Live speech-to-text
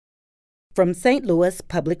From St. Louis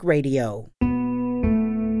Public Radio.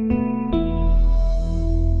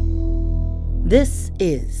 This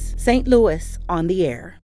is St. Louis on the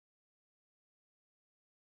Air.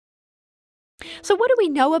 So what do we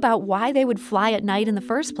know about why they would fly at night in the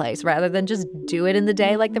first place rather than just do it in the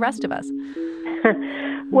day like the rest of us?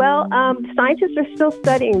 Well, scientists are still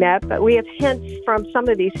studying that, but we have hints from some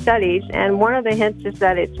of these studies, and one of the hints is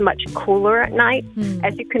that it's much cooler at night.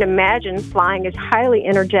 As you can imagine, flying is highly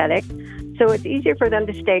energetic, so it's easier for them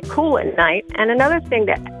to stay cool at night. And another thing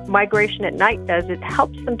that migration at night does, it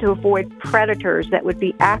helps them to avoid predators that would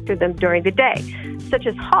be after them during the day, such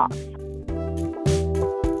as hawks.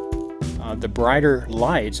 The brighter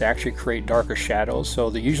lights actually create darker shadows, so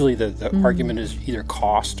usually the argument is either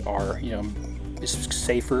cost or, it's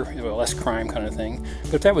safer, less crime kind of thing.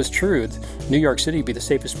 But if that was true, New York City would be the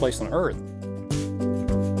safest place on earth.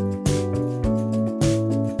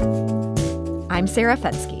 I'm Sarah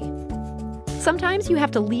Fenske. Sometimes you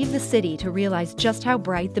have to leave the city to realize just how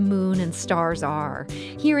bright the moon and stars are.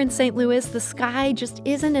 Here in St. Louis, the sky just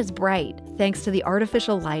isn't as bright, thanks to the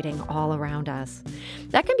artificial lighting all around us.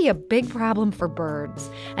 That can be a big problem for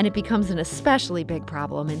birds, and it becomes an especially big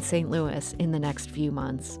problem in St. Louis in the next few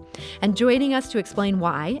months. And joining us to explain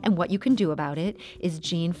why and what you can do about it is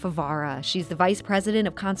Jean Favara. She's the Vice President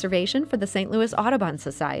of Conservation for the St. Louis Audubon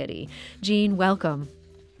Society. Jean, welcome.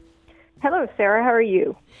 Hello, Sarah. How are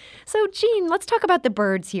you? So, Jean, let's talk about the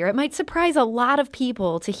birds here. It might surprise a lot of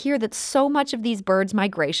people to hear that so much of these birds'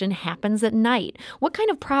 migration happens at night. What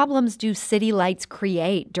kind of problems do city lights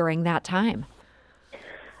create during that time?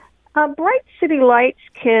 Bright city lights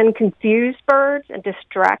can confuse birds and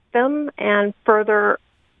distract them and further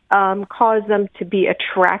cause them to be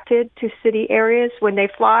attracted to city areas when they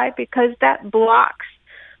fly, because that blocks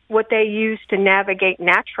what they use to navigate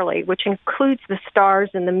naturally, which includes the stars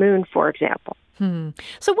and the moon, for example.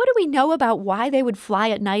 So what do we know about why they would fly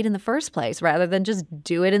at night in the first place rather than just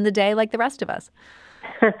do it in the day like the rest of us?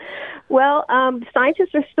 Well,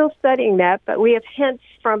 scientists are still studying that, but we have hints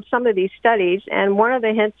from some of these studies, and one of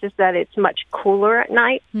the hints is that it's much cooler at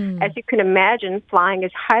night. As you can imagine, flying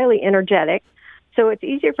is highly energetic, so it's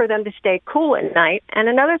easier for them to stay cool at night. And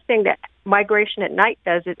another thing that migration at night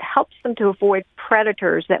does, it helps them to avoid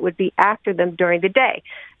predators that would be after them during the day,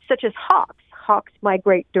 such as hawks. Hawks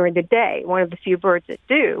migrate during the day, one of the few birds that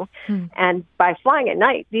do. And by flying at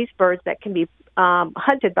night, these birds that can be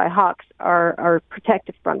hunted by hawks are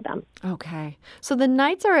protected from them. Okay. So the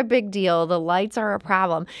nights are a big deal. The lights are a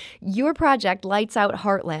problem. Your project, Lights Out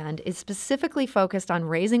Heartland, is specifically focused on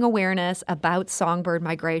raising awareness about songbird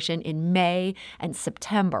migration in May and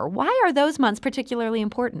September. Why are those months particularly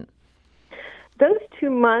important? Those 2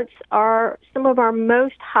 months are some of our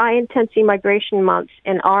most high-intensity migration months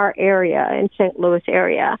in our area, in St. Louis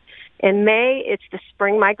area. In May, it's the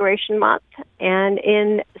spring migration month, and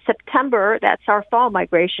in September, that's our fall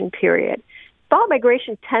migration period. Fall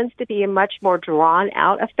migration tends to be a much more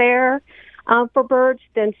drawn-out affair for birds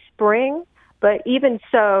than spring, but even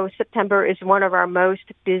so, September is one of our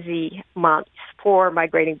most busy months for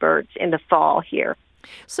migrating birds in the fall here.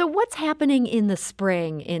 So what's happening in the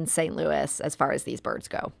spring in St. Louis as far as these birds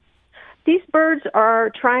go? These birds are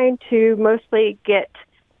trying to mostly get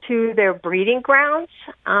to their breeding grounds.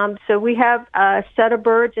 So we have a set of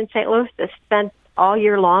birds in St. Louis that spend all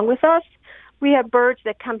year long with us. We have birds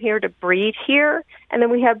that come here to breed here, and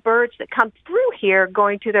then we have birds that come through here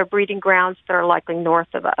going to their breeding grounds that are likely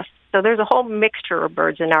north of us. So there's a whole mixture of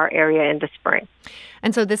birds in our area in the spring.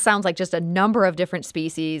 And so this sounds like just a number of different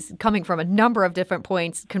species coming from a number of different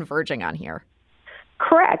points converging on here.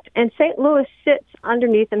 Correct. And St. Louis sits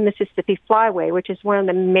underneath the Mississippi Flyway, which is one of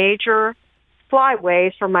the major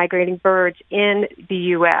flyways for migrating birds in the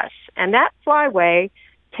U.S. And that flyway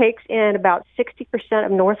takes in about 60%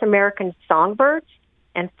 of North American songbirds,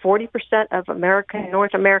 and 40% of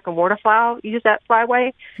North American waterfowl use that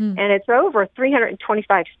flyway. And it's over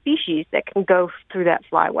 325 species that can go through that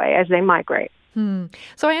flyway as they migrate.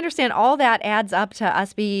 So I understand all that adds up to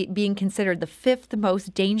us being considered the 5th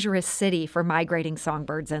most dangerous city for migrating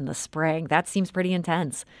songbirds in the spring. That seems pretty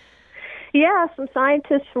intense. Yeah, some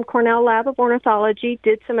scientists from Cornell Lab of Ornithology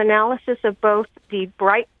did some analysis of both the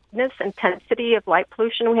brightness, intensity of light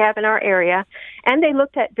pollution we have in our area, and they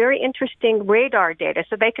looked at very interesting radar data.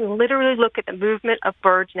 So they can literally look at the movement of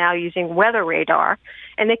birds now using weather radar,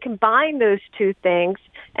 and they combine those two things,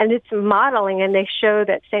 and it's modeling, and they show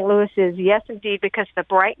that St. Louis is, yes, indeed, because of the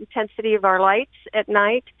bright intensity of our lights at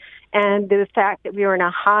night and the fact that we are in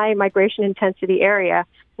a high migration intensity area,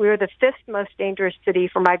 We are the 5th most dangerous city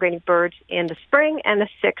for migrating birds in the spring and the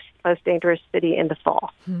 6th most dangerous city in the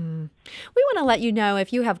fall. We want to let you know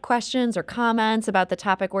if you have questions or comments about the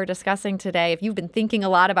topic we're discussing today. If you've been thinking a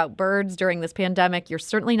lot about birds during this pandemic, you're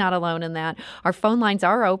certainly not alone in that. Our phone lines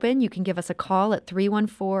are open. You can give us a call at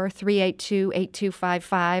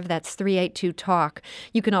 314-382-8255. That's 382-TALK.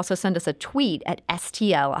 You can also send us a tweet at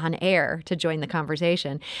STL on air to join the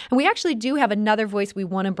conversation. And we actually do have another voice we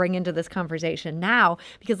want to bring into this conversation now,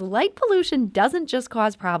 because light pollution doesn't just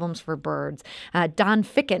cause problems for birds. Don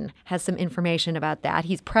Ficken has some information about that.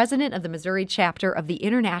 He's president of the Missouri chapter of the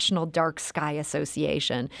International Dark Sky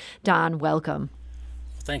Association. Don, welcome.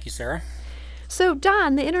 Thank you, Sarah. So,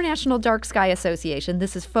 Don, the International Dark Sky Association,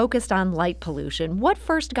 this is focused on light pollution. What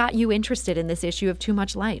first got you interested in this issue of too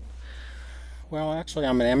much light? Well, actually,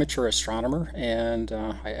 I'm an amateur astronomer, and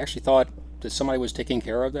I actually thought that somebody was taking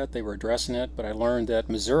care of that. They were addressing it, but I learned that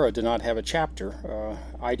Missouri did not have a chapter.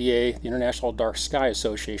 IDA, the International Dark Sky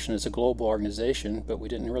Association, is a global organization, but we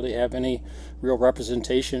didn't really have any real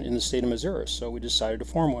representation in the state of Missouri, so we decided to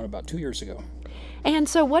form one about 2 years ago. And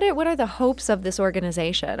so what are the hopes of this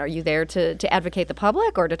organization? Are you there to advocate the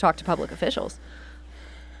public or to talk to public officials?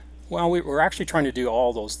 Well, we're actually trying to do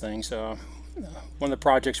all those things. One of the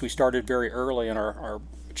projects we started very early in our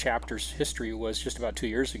chapter's history was just about 2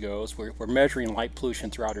 years ago. We're measuring light pollution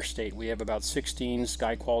throughout our state. We have about 16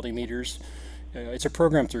 sky quality meters. It's a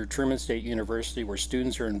program through Truman State University where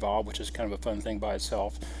students are involved, which is kind of a fun thing by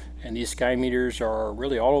itself. And these sky meters are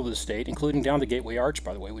really all over the state, including down the Gateway Arch,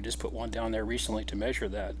 by the way. We just put one down there recently to measure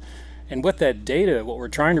that. And with that data, what we're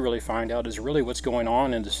trying to really find out is really what's going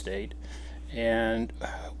on in the state. And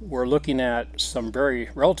we're looking at some very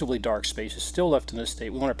relatively dark spaces still left in the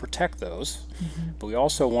state. We want to protect those, but we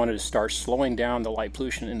also wanted to start slowing down the light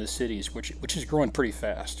pollution in the cities, which is growing pretty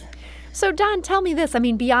fast. So, Don, tell me this. I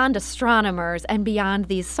mean, beyond astronomers and beyond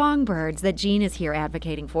these songbirds that Gene is here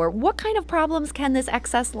advocating for, what kind of problems can this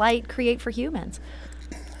excess light create for humans?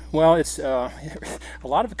 Well, it's a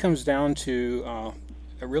lot of it comes down to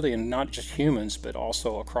really, and not just humans, but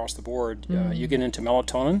also across the board. You get into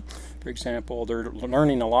melatonin, for example. They're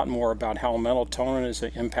learning a lot more about how melatonin is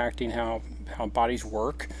impacting how bodies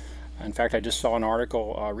work. In fact, I just saw an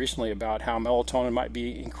article recently about how melatonin might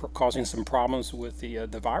be causing some problems with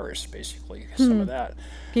the virus, basically, some of that.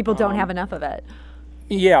 People don't have enough of it.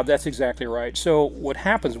 Yeah, that's exactly right. So what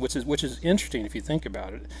happens, which is interesting if you think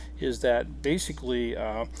about it, is that basically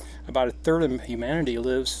about a third of humanity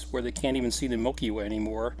lives where they can't even see the Milky Way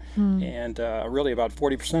anymore, and really about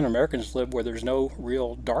 40% of Americans live where there's no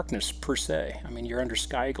real darkness per se. I mean, you're under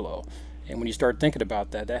sky glow, and when you start thinking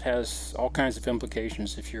about that, that has all kinds of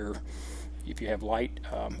implications. If you have light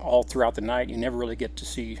all throughout the night, you never really get to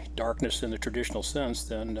see darkness in the traditional sense,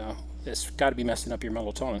 then it's got to be messing up your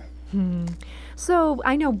melatonin. So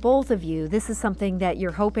I know both of you, this is something that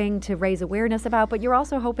you're hoping to raise awareness about, but you're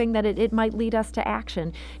also hoping that it might lead us to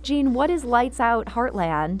action. Gene, what is Lights Out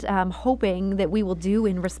Heartland hoping that we will do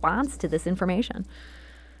in response to this information?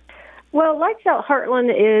 Well, Lights Out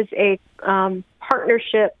Heartland is a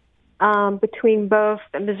partnership between both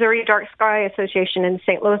the Missouri Dark Sky Association and the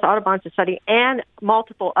St. Louis Audubon Society and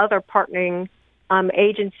multiple other partnering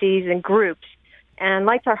agencies and groups. And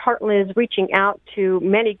Lights Out Heartland is reaching out to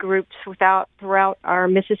many groups throughout our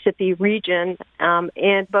Mississippi region,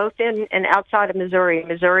 and both in and outside of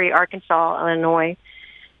Missouri, Arkansas, Illinois.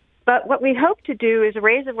 But what we hope to do is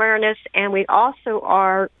raise awareness, and we also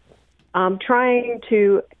are trying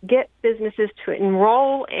to get businesses to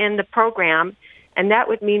enroll in the program, and that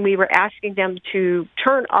would mean we were asking them to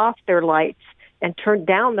turn off their lights and turn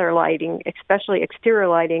down their lighting, especially exterior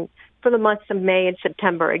lighting, for the months of May and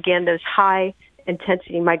September. Again, those high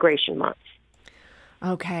intensity migration months.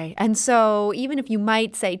 Okay. And so even if you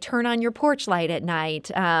might say turn on your porch light at night,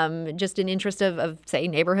 just in interest of say,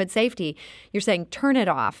 neighborhood safety, you're saying turn it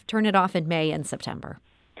off in May and September.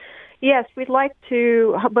 Yes, we'd like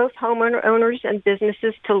to both homeowners and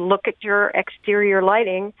businesses to look at your exterior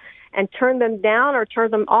lighting and turn them down or turn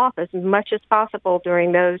them off as much as possible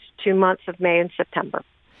during those 2 months of May and September.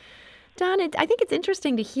 Don, I think it's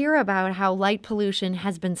interesting to hear about how light pollution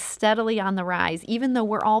has been steadily on the rise, even though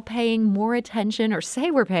we're all paying more attention, or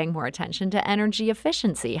say we're paying more attention, to energy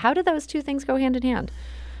efficiency. How do those two things go hand in hand?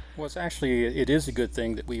 Well, it is a good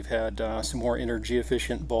thing that we've had some more energy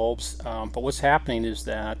efficient bulbs. But what's happening is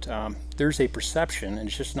that there's a perception, and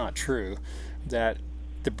it's just not true, that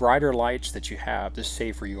the brighter lights that you have, the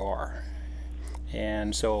safer you are.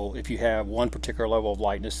 And so if you have one particular level of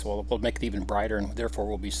lightness, well, we'll make it even brighter and therefore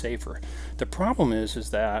we'll be safer. The problem is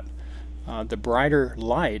that the brighter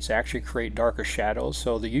lights actually create darker shadows.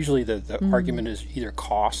 So usually the argument is either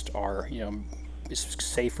cost or, is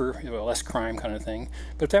safer, less crime kind of thing.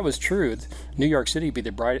 But if that was true, New York City would be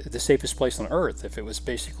the safest place on earth if it was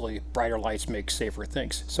basically brighter lights make safer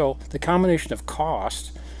things. So the combination of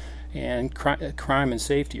cost and crime and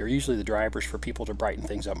safety are usually the drivers for people to brighten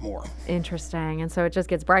things up more. Interesting. And so it just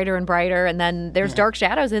gets brighter and brighter, and then there's dark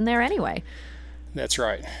shadows in there anyway. That's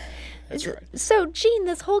right. That's right. So, Gene,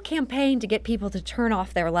 this whole campaign to get people to turn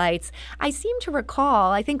off their lights, I seem to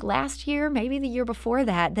recall, I think last year, maybe the year before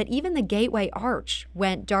that even the Gateway Arch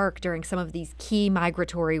went dark during some of these key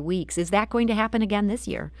migratory weeks. Is that going to happen again this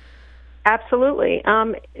year? Absolutely.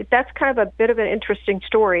 That's kind of a bit of an interesting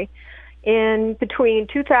story. In between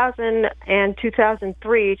 2000 and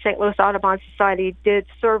 2003, St. Louis Audubon Society did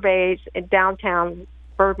surveys in downtown,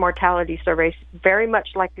 bird mortality surveys, very much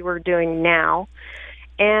like we're doing now.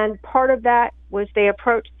 And part of that was they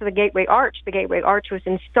approached the Gateway Arch. The Gateway Arch was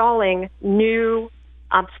installing new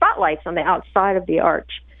spotlights on the outside of the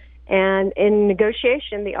arch. And in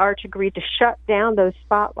negotiation, the Arch agreed to shut down those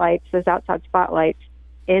spotlights, those outside spotlights,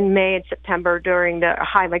 in May and September during the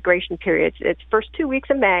high migration periods. It's first 2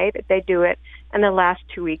 weeks of May that they do it, and the last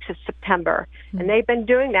 2 weeks of September. And they've been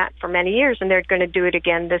doing that for many years, and they're going to do it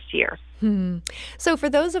again this year. So for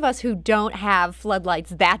those of us who don't have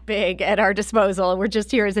floodlights that big at our disposal, we're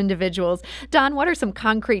just here as individuals, Don, what are some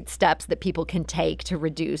concrete steps that people can take to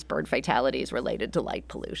reduce bird fatalities related to light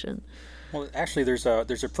pollution? Well, actually, there's a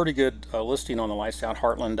pretty good listing on the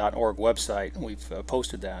lightsoutheartland.org website. We've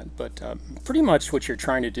posted that. But pretty much what you're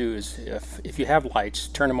trying to do is if you have lights,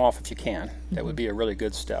 turn them off if you can. That would be a really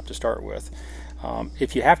good step to start with.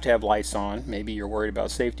 If you have to have lights on, maybe you're worried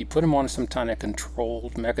about safety, put them on some kind of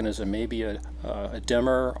controlled mechanism, maybe a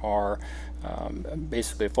dimmer or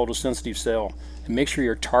basically a photosensitive cell. And make sure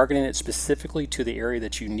you're targeting it specifically to the area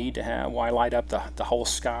that you need to have. Why light up the whole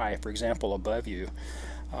sky, for example, above you?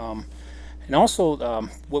 And also,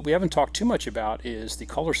 what we haven't talked too much about is the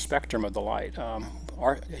color spectrum of the light.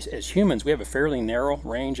 As humans, we have a fairly narrow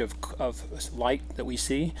range of light that we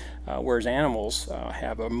see, whereas animals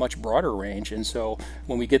have a much broader range. And so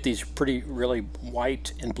when we get these really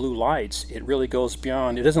white and blue lights, it really goes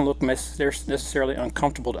beyond. It doesn't look necessarily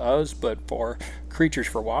uncomfortable to us, but for creatures,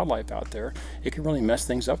 for wildlife out there, it can really mess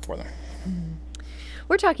things up for them.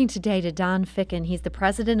 We're talking today to Don Ficken. He's the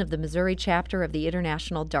president of the Missouri chapter of the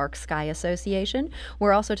International Dark Sky Association.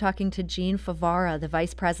 We're also talking to Gene Favara, the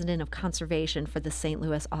vice president of conservation for the St.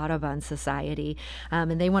 Louis Audubon Society.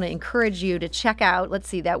 And they want to encourage you to check out, let's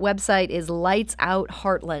see, that website is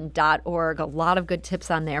lightsoutheartland.org. A lot of good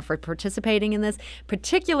tips on there for participating in this,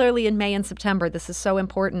 particularly in May and September. This is so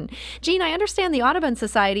important. Gene, I understand the Audubon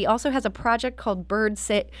Society also has a project called Bird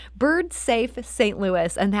Safe St.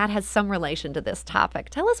 Louis, and that has some relation to this topic.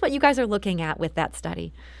 Tell us what you guys are looking at with that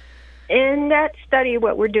study. In that study,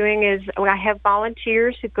 what we're doing is I have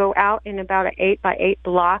volunteers who go out in about an 8x8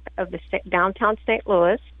 block of the downtown St.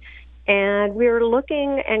 Louis, and we're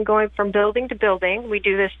looking and going from building to building. We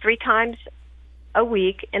do this 3 times a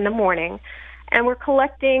week in the morning, and we're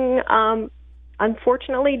collecting,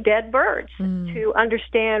 unfortunately, dead birds to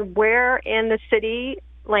understand where in the city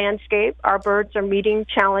landscape our birds are meeting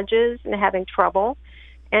challenges and having trouble,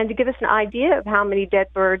 and to give us an idea of how many dead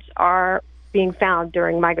birds are being found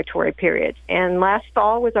during migratory periods. And last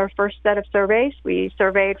fall was our first set of surveys. We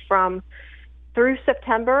surveyed through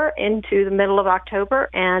September into the middle of October,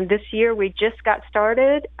 and this year we just got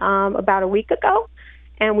started about a week ago,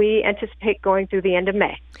 and we anticipate going through the end of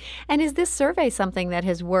May. And is this survey something that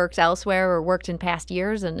has worked elsewhere or worked in past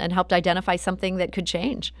years and helped identify something that could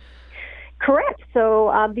change? Correct.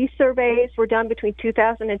 So these surveys were done between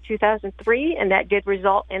 2000 and 2003, and that did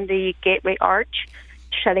result in the Gateway Arch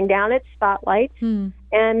shutting down its spotlights. And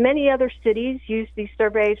many other cities use these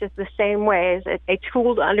surveys as the same way, as a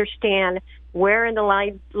tool to understand where in the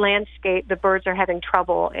landscape the birds are having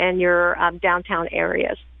trouble in your downtown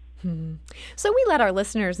areas. So we let our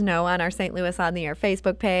listeners know on our St. Louis on the Air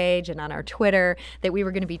Facebook page and on our Twitter that we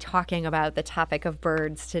were going to be talking about the topic of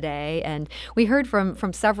birds today. And we heard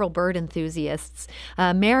from several bird enthusiasts.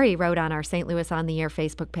 Mary wrote on our St. Louis on the Air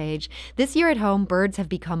Facebook page, "This year at home, birds have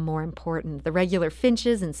become more important. The regular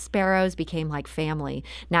finches and sparrows became like family.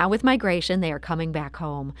 Now with migration, they are coming back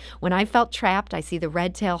home. When I felt trapped, I see the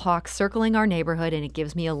red-tailed hawks circling our neighborhood, and it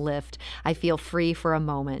gives me a lift. I feel free for a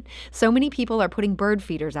moment. So many people are putting bird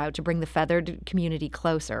feeders out to bring the feathered community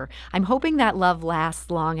closer. I'm hoping that love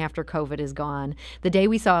lasts long after COVID is gone. The day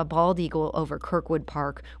we saw a bald eagle over Kirkwood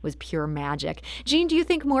Park was pure magic." Gene, do you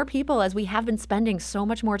think more people, as we have been spending so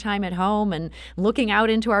much more time at home and looking out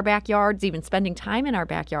into our backyards, even spending time in our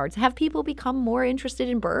backyards, have people become more interested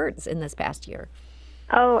in birds in this past year?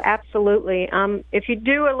 Oh, absolutely. If you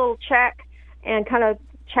do a little check and kind of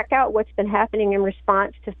check out what's been happening in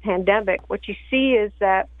response to the pandemic, what you see is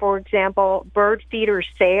that, for example, bird feeder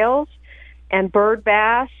sales and bird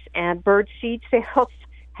bass and bird seed sales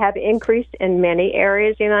have increased in many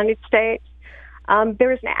areas of the United States.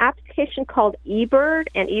 There's an application called eBird,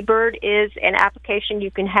 and eBird is an application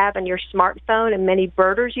you can have on your smartphone, and many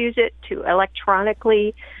birders use it to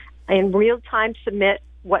electronically, in real time, submit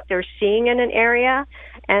what they're seeing in an area.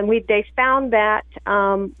 And they found that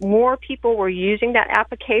more people were using that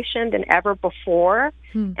application than ever before,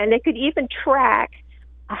 and they could even track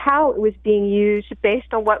how it was being used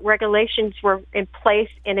based on what regulations were in place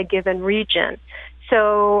in a given region.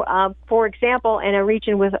 So, for example, in a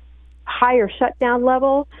region with higher shutdown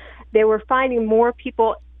level, they were finding more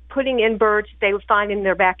people putting in birds they would find in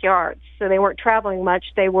their backyards. So they weren't traveling much,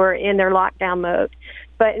 they were in their lockdown mode.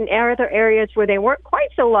 But in other areas where they weren't quite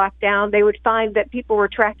so locked down, they would find that people were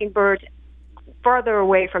tracking birds farther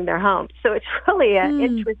away from their homes. So it's really an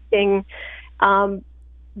interesting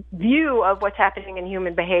view of what's happening in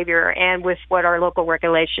human behavior and with what our local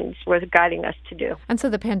regulations were guiding us to do. And so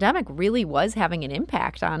the pandemic really was having an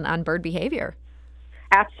impact on bird behavior.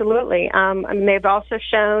 Absolutely. They've also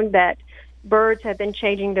shown that birds have been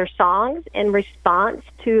changing their songs in response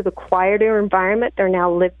to the quieter environment they're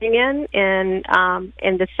now living in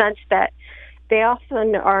the sense that they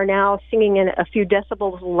often are now singing in a few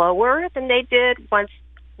decibels lower than they did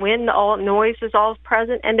when all noise was all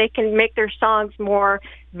present, and they can make their songs more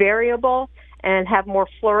variable and have more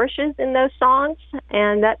flourishes in those songs,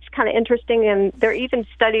 and that's kind of interesting. And there are even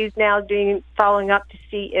studies now following up to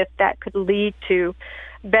see if that could lead to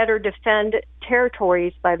better defend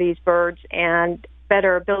territories by these birds and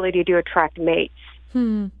better ability to attract mates.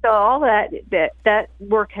 So all that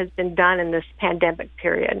work has been done in this pandemic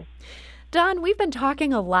period. Don, we've been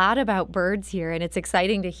talking a lot about birds here, and it's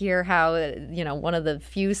exciting to hear how, one of the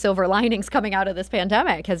few silver linings coming out of this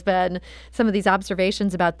pandemic has been some of these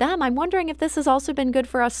observations about them. I'm wondering if this has also been good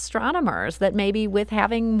for astronomers, that maybe with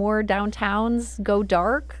having more downtowns go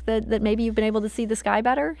dark, that maybe you've been able to see the sky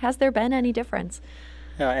better. Has there been any difference?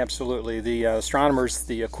 Yeah, absolutely. The astronomers,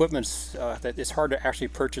 the equipment's that it's hard to actually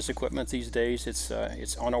purchase equipment these days. It's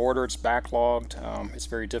on order. It's backlogged. It's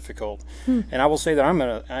very difficult. And I will say that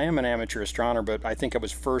I am an amateur astronomer, but I think I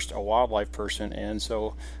was first a wildlife person, and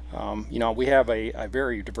so we have a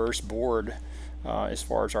very diverse board as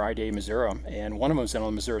far as our IDA Missouri, and one of them is in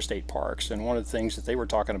the Missouri State Parks. And one of the things that they were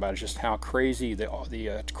talking about is just how crazy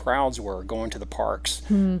the crowds were going to the parks,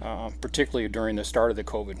 particularly during the start of the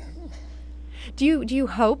COVID. Do you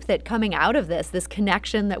hope that coming out of this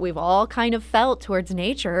connection that we've all kind of felt towards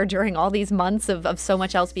nature during all these months of so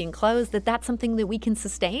much else being closed, that's something that we can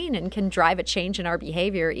sustain and can drive a change in our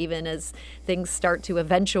behavior even as things start to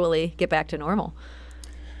eventually get back to normal?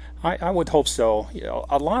 I would hope so.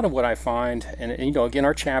 A lot of what I find, and again,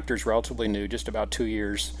 our chapter is relatively new, just about 2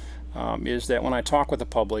 years, is that when I talk with the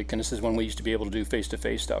public, and this is when we used to be able to do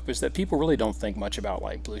face-to-face stuff, is that people really don't think much about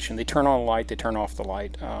light pollution. They turn on a light, they turn off the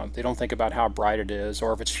light. They don't think about how bright it is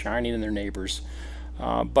or if it's shining in their neighbors.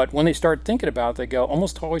 But when they start thinking about it, they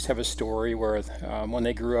almost always have a story where when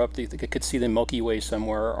they grew up, they could see the Milky Way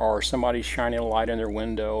somewhere, or somebody's shining a light in their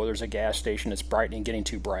window, or there's a gas station that's bright and getting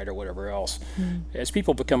too bright or whatever else. As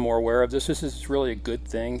people become more aware of this is really a good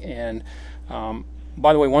thing. And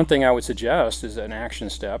by the way, one thing I would suggest is an action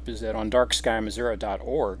step is that on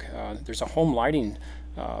darkskymissouri.org, there's a home lighting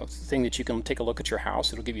thing that you can take a look at your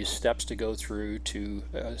house. It'll give you steps to go through to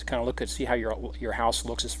kind of see how your house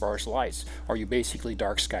looks as far as lights. Are you basically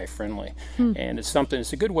dark sky friendly? And it's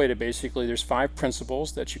a good way to there's 5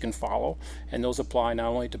 principles that you can follow, and those apply not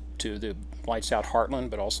only to the Lights Out Heartland,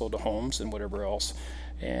 but also to homes and whatever else.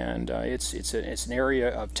 And it's an area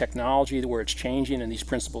of technology where it's changing, and these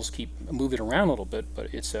principles keep moving around a little bit,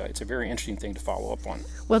 but it's a very interesting thing to follow up on.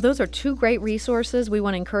 Well, those are 2 great resources. We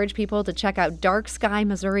want to encourage people to check out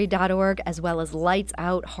darkskymissouri.org as well as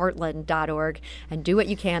lightsout.heartland.org, and do what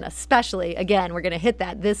you can, especially, again, we're going to hit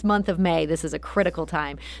that this month of May. This is a critical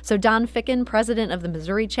time. So Don Ficken, president of the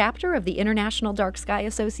Missouri chapter of the International Dark Sky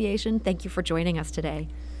Association, thank you for joining us today.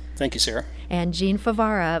 Thank you, Sarah. And Jean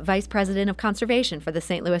Favara, Vice President of Conservation for the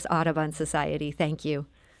St. Louis Audubon Society. Thank you.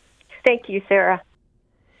 Thank you, Sarah.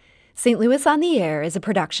 St. Louis on the Air is a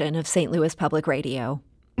production of St. Louis Public Radio.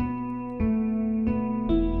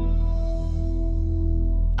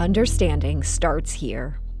 Understanding starts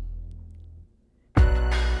here.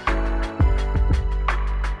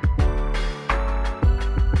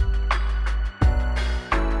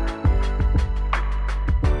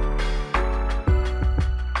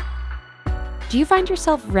 Do you find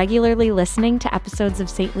yourself regularly listening to episodes of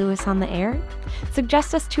St. Louis on the Air?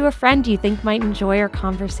 Suggest us to a friend you think might enjoy our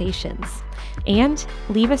conversations. And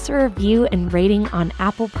leave us a review and rating on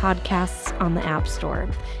Apple Podcasts on the App Store.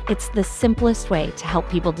 It's the simplest way to help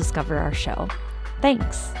people discover our show.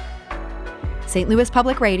 Thanks. St. Louis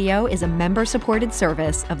Public Radio is a member-supported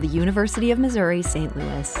service of the University of Missouri St.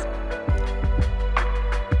 Louis.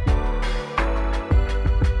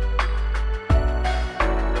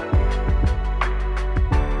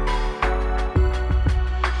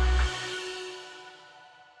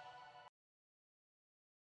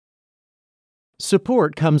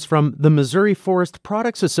 Support comes from the Missouri Forest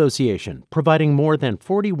Products Association, providing more than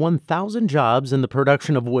 41,000 jobs in the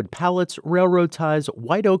production of wood pallets, railroad ties,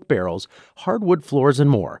 white oak barrels, hardwood floors, and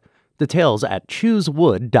more. Details at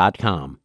choosewood.com.